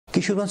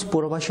কিশোরগঞ্জ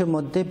পৌরবাসীর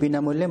মধ্যে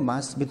বিনামূল্যে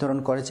মাস্ক বিতরণ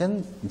করেছেন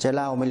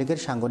জেলা আওয়ামী লীগের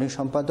সাংগঠনিক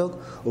সম্পাদক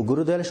ও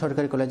গুরুদয়াল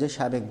সরকারি কলেজের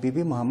সাবেক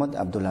বিবি মোহাম্মদ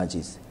আব্দুল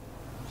আজিজ।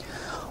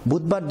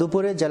 বুধবার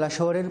দুপুরে জেলা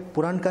শহরের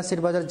পুরান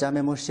কাসির বাজার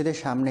জামে মসজিদের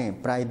সামনে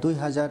প্রায়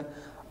 2000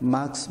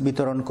 মাস্ক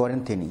বিতরণ করেন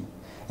তিনি।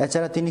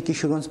 এছাড়া তিনি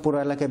কিশোরগঞ্জ পৌর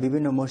এলাকায়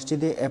বিভিন্ন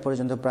মসজিদে এ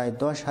পর্যন্ত প্রায়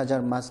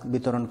 10,000 মাস্ক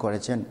বিতরণ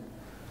করেছেন।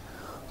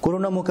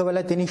 করোনা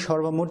মোকাবেলায় তিনি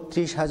সর্বমোট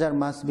 30,000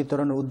 মাস্ক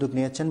বিতরণের উদ্যোগ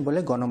নিয়েছেন বলে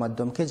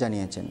গণমাধ্যমকে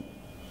জানিয়েছেন।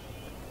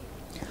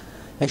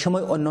 এ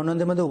সময়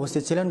অন্যান্যদের মধ্যে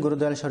উপস্থিত ছিলেন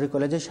গুরুদয়াল সরকারি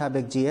কলেজের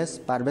সাবেক জিএস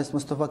পারভেজ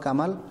মুস্তফা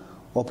কামাল,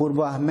 অপূর্ব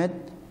আহমেদ,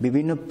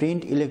 বিভিন্ন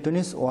প্রিন্ট,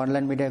 ইলেকট্রনিক্স ও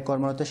অনলাইন মিডিয়ায়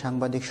কর্মরত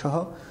সাংবাদিক সহ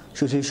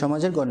সুশীল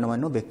সমাজের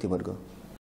গণ্যমান্য ব্যক্তিবর্গ।